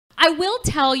I will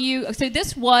tell you, so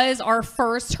this was our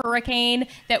first hurricane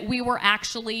that we were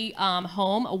actually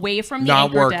home, away from the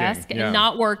anchor desk and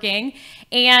not working.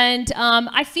 And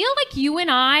I feel like you and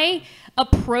I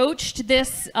approached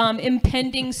this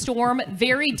impending storm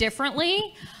very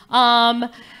differently.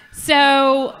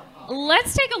 So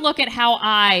let's take a look at how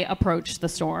I approached the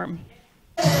storm.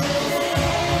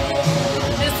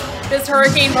 This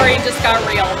hurricane party just got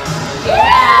real.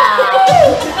 Yeah.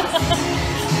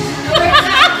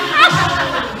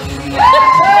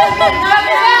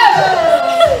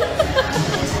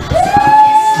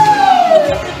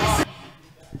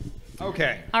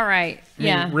 Okay. All right.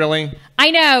 Yeah. Really?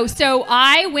 I know. So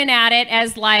I went at it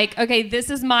as like, okay, this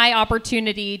is my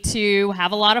opportunity to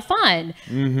have a lot of fun.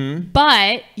 Mm-hmm.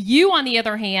 But you, on the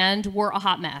other hand, were a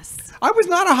hot mess. I was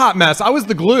not a hot mess. I was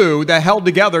the glue that held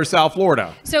together South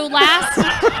Florida. So last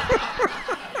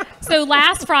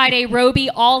Friday, Roby,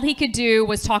 all he could do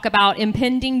was talk about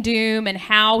impending doom and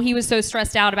how he was so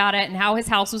stressed out about it and how his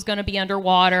house was going to be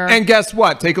underwater. And guess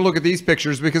what? Take a look at these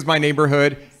pictures because my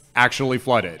neighborhood actually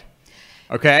flooded.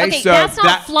 Okay, so that's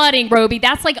not flooding, Roby.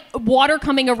 That's like water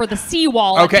coming over the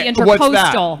seawall at the Intercoastal. What's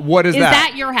that? What is that? Is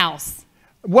that your house?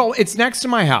 Well, it's next to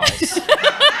my house.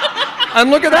 And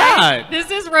look at that.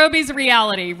 This is Roby's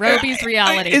reality. Roby's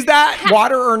reality. Is that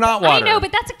water or not water? I know,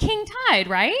 but that's a king tide,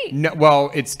 right? No,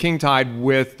 well, it's king tide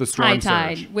with the storm High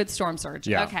surge. tide with storm surge.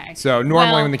 Yeah. Okay. So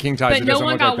normally when the king tides, but it no doesn't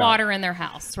one look got like that. water in their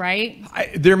house, right?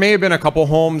 There may have been a couple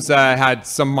homes that had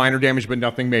some minor damage, but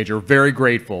nothing major. Very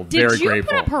grateful. Very grateful. Did you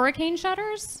put up hurricane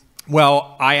shutters?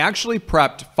 Well, I actually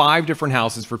prepped 5 different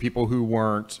houses for people who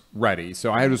weren't ready.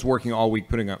 So I was working all week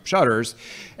putting up shutters.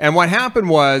 And what happened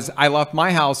was I left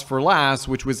my house for last,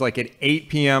 which was like at 8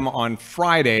 p.m. on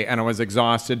Friday, and I was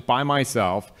exhausted by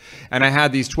myself. And I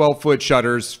had these 12-foot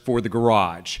shutters for the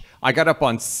garage. I got up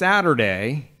on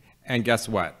Saturday, and guess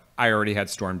what? I already had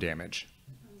storm damage.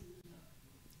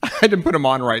 I didn't put them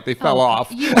on right. They fell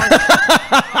off.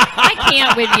 I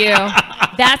can't with you.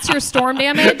 That's your storm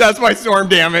damage? That's my storm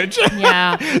damage.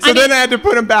 Yeah. So then I had to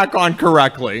put them back on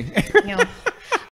correctly. Yeah.